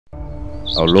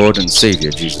our Lord and Savior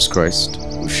Jesus Christ,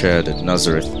 who shared at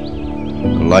Nazareth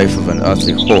the life of an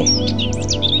earthly home.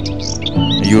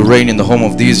 May you reign in the home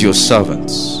of these your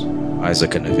servants,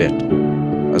 Isaac and Yvette,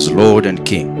 as Lord and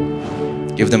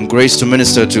King. Give them grace to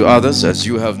minister to others as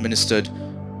you have ministered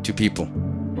to people,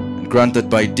 and grant that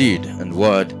by deed and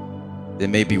word they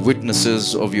may be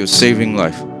witnesses of your saving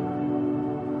life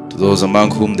to those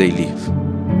among whom they live,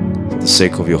 for the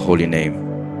sake of your holy name.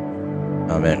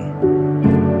 Amen.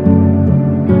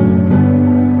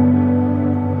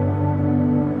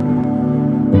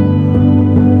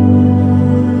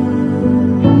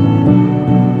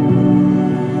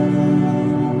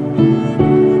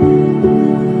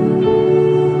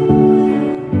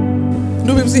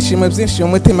 Ibyishimo byinshi mu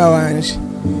mutima wanje.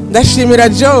 Ndashimira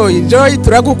Joy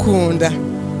turagukunda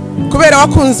kubera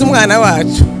wakunze umwana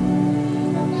wacu.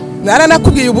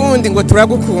 Naranakubwiye ubundi ngo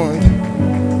turagukunda.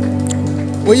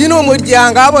 Uyu ni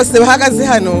umuryango bose bahagaze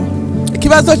hano,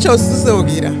 ikibazo cyose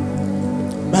uzogira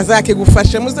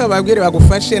bazakigufasha, muzababwire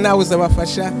bagufashe, nawe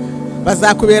uzabafasha,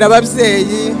 bazakubera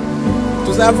ababyeyi.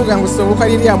 Tuzavuga ngo sobuka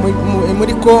ririya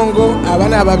muri Kongo, aba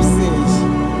ni ababyeyi.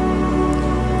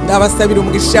 Ndabasabira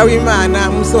umugisha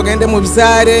w'Imana, muzogende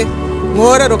mubyare,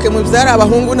 mwororoke mubyare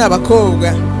abahungu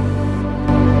n'abakobwa.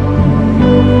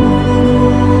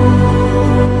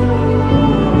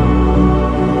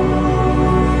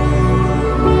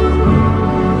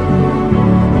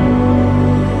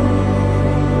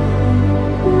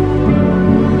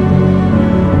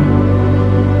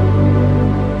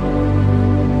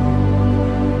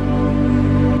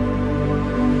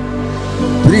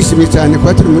 Turishimye cyane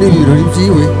kuba turi muri ibirori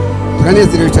byiwe,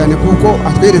 turanezerewe cyane kuko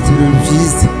atweretse ibirori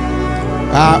byiza.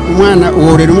 Umwana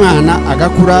uworera umwana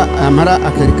agakura amara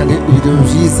akerekana ibirori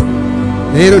byiza.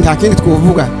 Rero nta kindi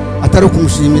twovuga atari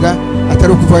ukumushimira,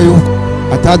 atari ukuva yuko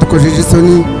atadukojeje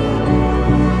isoni.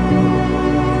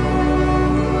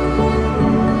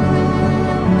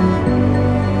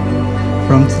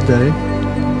 From today,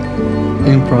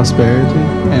 in prosperity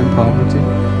and poverty,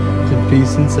 in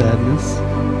peace and sadness,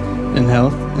 in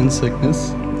health and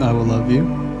sickness, I will love you.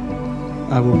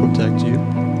 I will protect you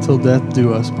till death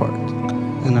do us part.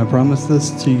 And I promise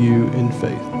this to you in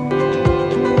faith.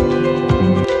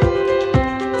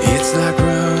 It's like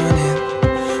running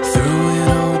through an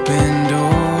open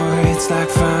door. It's like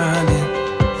finding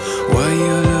what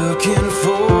you're looking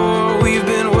for. We've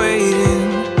been waiting,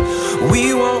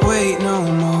 we won't wait no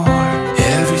more.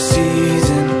 Every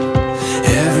season,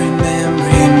 every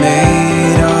memory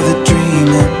made, all the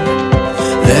dreaming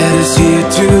led us here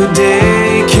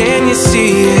today. Can you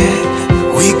see it?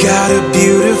 We got a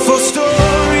beautiful